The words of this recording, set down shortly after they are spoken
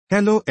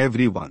Hello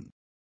everyone.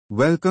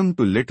 Welcome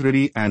to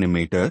Literary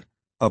Animator,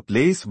 a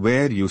place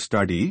where you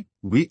study,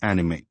 we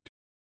animate.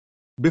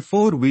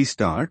 Before we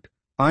start,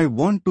 I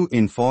want to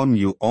inform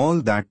you all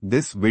that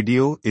this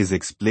video is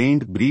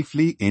explained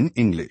briefly in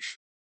English.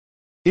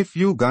 If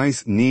you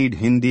guys need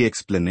Hindi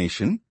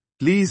explanation,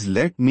 please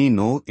let me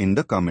know in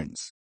the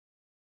comments.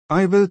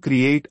 I will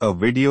create a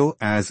video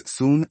as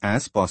soon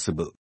as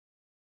possible.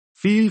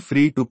 Feel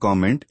free to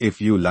comment if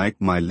you like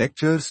my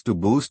lectures to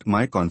boost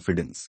my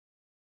confidence.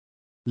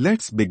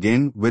 Let's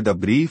begin with a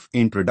brief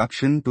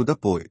introduction to the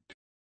poet.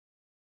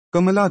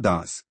 Kamala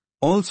Das,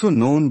 also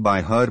known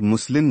by her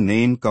Muslim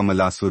name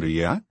Kamala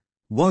Surayya,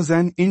 was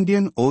an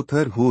Indian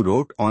author who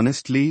wrote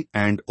honestly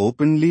and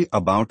openly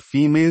about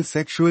female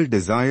sexual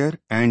desire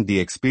and the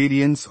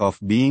experience of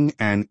being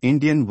an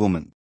Indian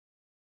woman.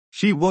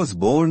 She was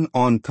born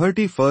on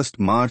 31st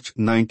March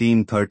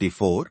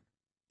 1934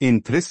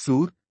 in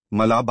Thrissur,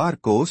 Malabar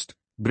Coast,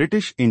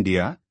 British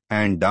India,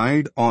 and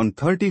died on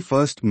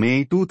 31st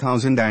May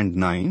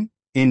 2009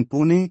 in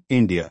Pune,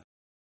 India.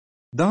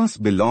 Das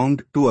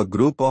belonged to a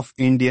group of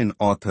Indian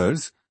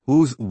authors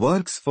whose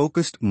works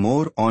focused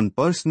more on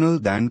personal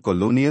than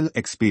colonial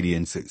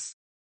experiences.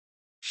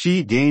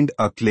 She gained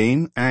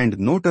acclaim and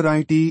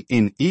notoriety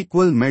in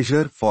equal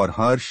measure for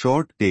her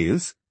short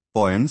tales,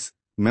 poems,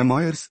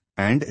 memoirs,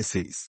 and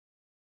essays.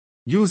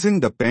 Using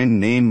the pen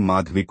name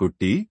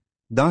Madhavikutty,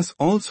 Das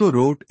also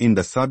wrote in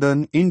the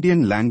southern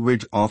Indian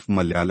language of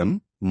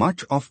Malayalam,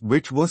 much of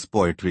which was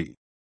poetry.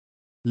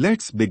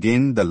 Let's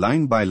begin the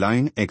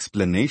line-by-line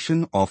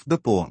explanation of the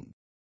poem.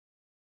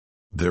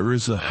 There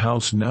is a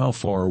house now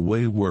far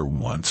away where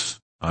once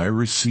I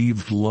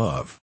received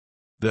love.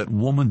 That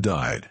woman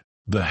died.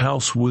 The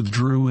house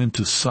withdrew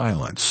into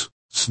silence.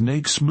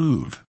 Snakes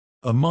moved.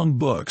 Among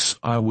books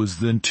I was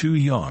then too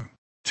young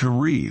to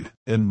read,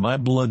 and my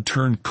blood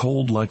turned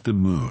cold like the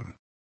moon.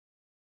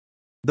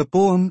 The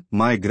poem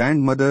My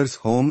Grandmother's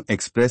Home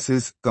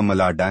expresses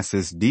Kamala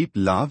Das's deep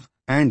love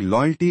and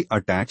loyalty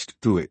attached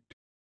to it.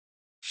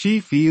 She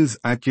feels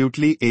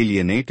acutely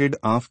alienated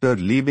after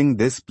leaving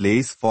this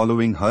place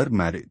following her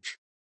marriage.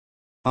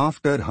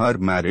 After her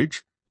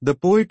marriage, the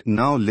poet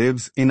now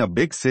lives in a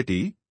big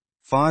city,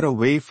 far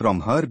away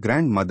from her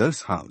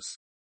grandmother's house.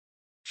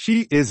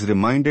 She is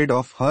reminded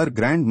of her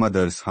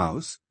grandmother's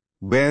house,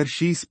 where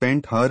she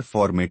spent her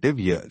formative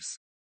years.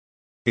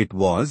 It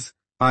was,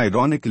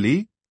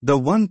 ironically, the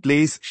one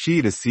place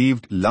she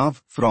received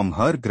love from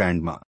her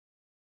grandma.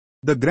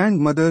 The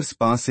grandmother's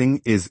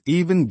passing is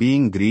even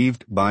being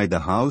grieved by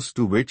the house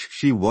to which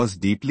she was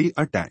deeply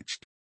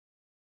attached.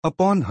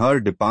 Upon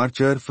her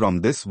departure from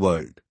this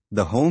world,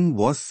 the home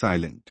was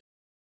silent.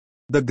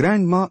 The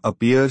grandma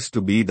appears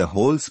to be the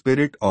whole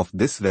spirit of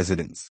this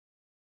residence.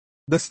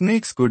 The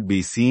snakes could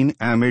be seen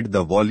amid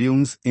the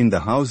volumes in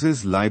the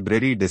house's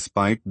library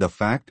despite the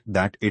fact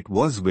that it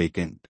was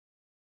vacant.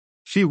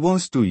 She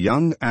was too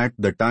young at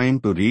the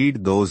time to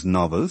read those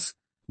novels,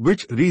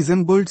 which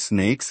resembled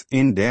snakes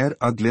in their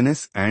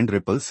ugliness and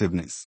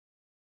repulsiveness.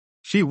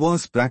 She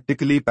was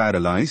practically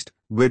paralyzed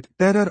with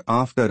terror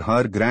after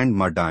her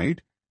grandma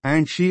died,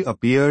 and she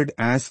appeared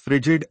as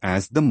frigid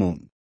as the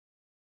moon.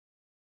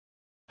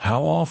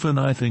 How often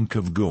I think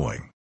of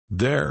going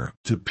there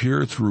to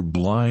peer through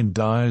blind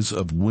eyes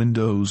of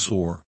windows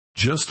or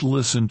just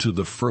listen to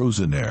the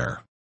frozen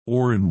air,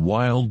 or in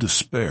wild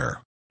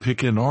despair,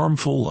 pick an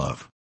armful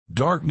of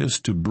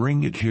darkness to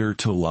bring it here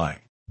to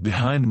lie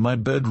behind my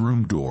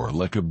bedroom door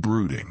like a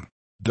brooding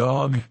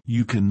dog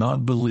you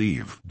cannot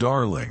believe,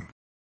 darling.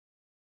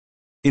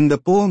 In the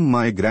poem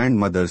My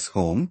Grandmother's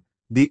Home,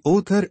 the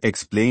author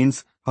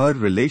explains her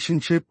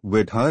relationship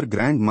with her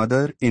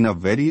grandmother in a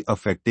very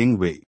affecting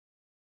way.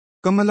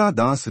 Kamala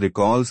Das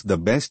recalls the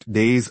best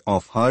days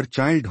of her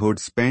childhood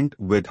spent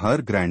with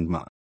her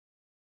grandma.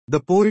 The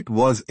poet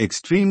was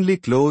extremely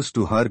close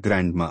to her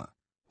grandma,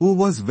 who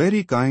was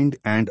very kind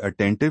and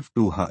attentive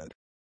to her.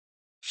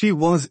 She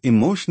was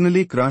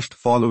emotionally crushed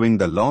following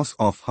the loss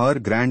of her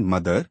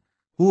grandmother,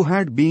 who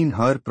had been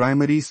her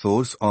primary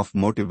source of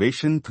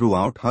motivation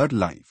throughout her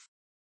life.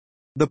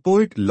 The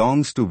poet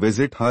longs to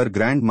visit her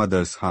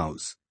grandmother's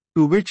house,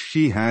 to which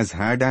she has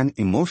had an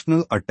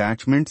emotional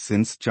attachment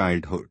since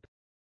childhood.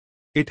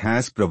 It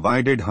has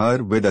provided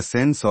her with a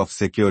sense of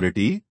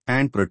security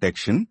and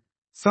protection,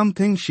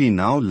 something she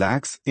now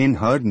lacks in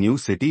her new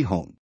city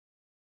home.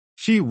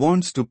 She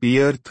wants to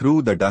peer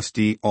through the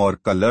dusty or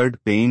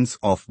colored panes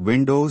of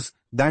windows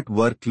that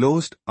were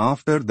closed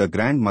after the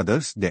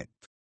grandmother's death.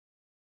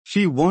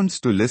 She wants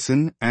to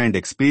listen and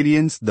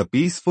experience the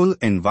peaceful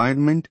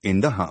environment in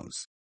the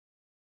house.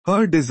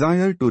 Her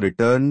desire to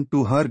return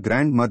to her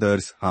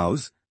grandmother's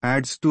house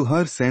adds to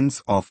her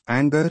sense of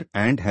anger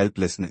and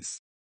helplessness.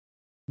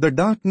 The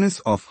darkness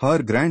of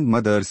her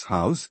grandmother's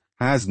house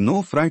has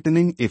no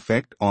frightening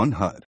effect on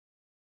her.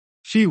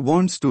 She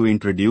wants to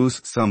introduce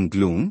some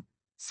gloom,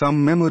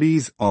 some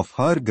memories of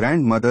her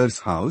grandmother's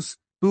house,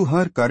 to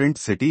her current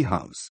city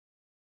house.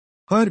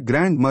 Her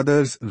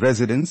grandmother's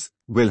residence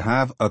will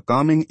have a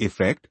calming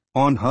effect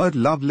on her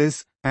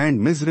loveless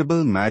and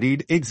miserable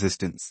married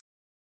existence.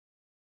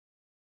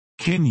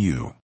 Can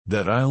you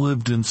that I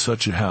lived in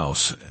such a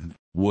house and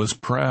was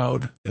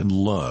proud and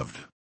loved.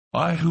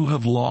 I who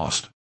have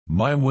lost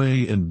my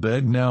way and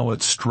beg now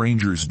at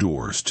strangers'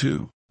 doors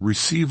to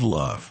receive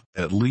love,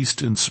 at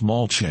least in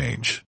small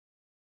change.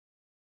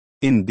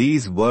 In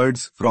these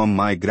words from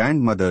my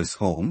grandmother's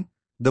home,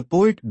 the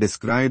poet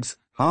describes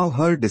how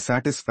her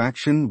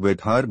dissatisfaction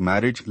with her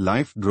marriage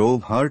life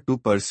drove her to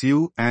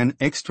pursue an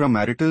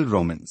extramarital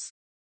romance.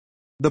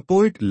 The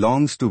poet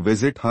longs to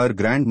visit her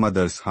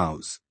grandmother's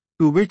house,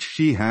 to which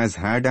she has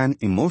had an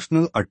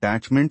emotional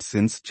attachment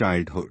since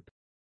childhood.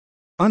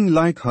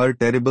 Unlike her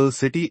terrible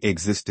city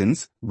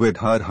existence with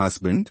her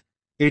husband,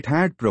 it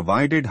had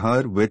provided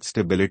her with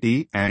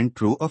stability and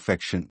true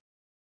affection.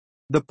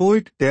 The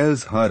poet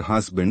tells her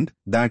husband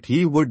that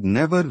he would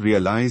never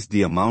realize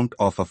the amount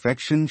of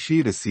affection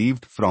she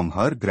received from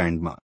her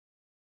grandma.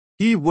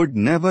 He would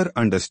never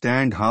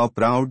understand how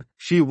proud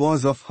she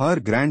was of her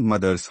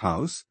grandmother's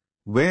house,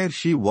 where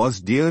she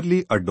was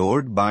dearly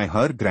adored by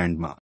her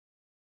grandma.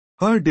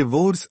 Her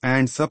divorce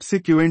and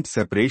subsequent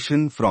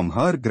separation from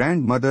her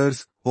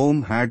grandmother's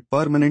home had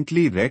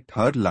permanently wrecked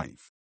her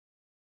life.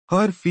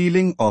 Her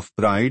feeling of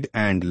pride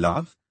and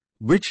love,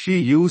 which she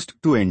used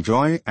to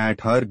enjoy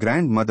at her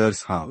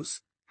grandmother's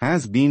house,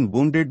 has been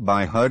wounded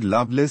by her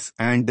loveless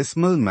and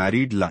dismal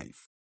married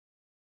life.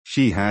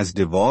 She has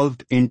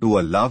devolved into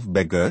a love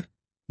beggar,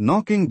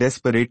 knocking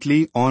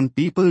desperately on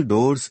people's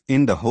doors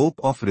in the hope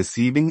of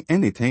receiving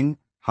anything,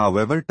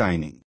 however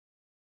tiny.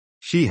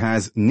 She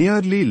has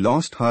nearly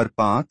lost her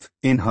path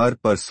in her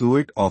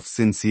pursuit of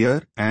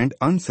sincere and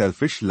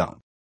unselfish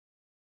love.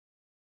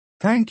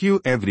 Thank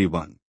you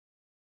everyone.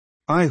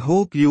 I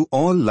hope you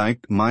all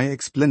liked my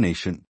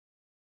explanation.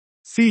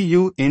 See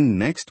you in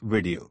next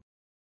video.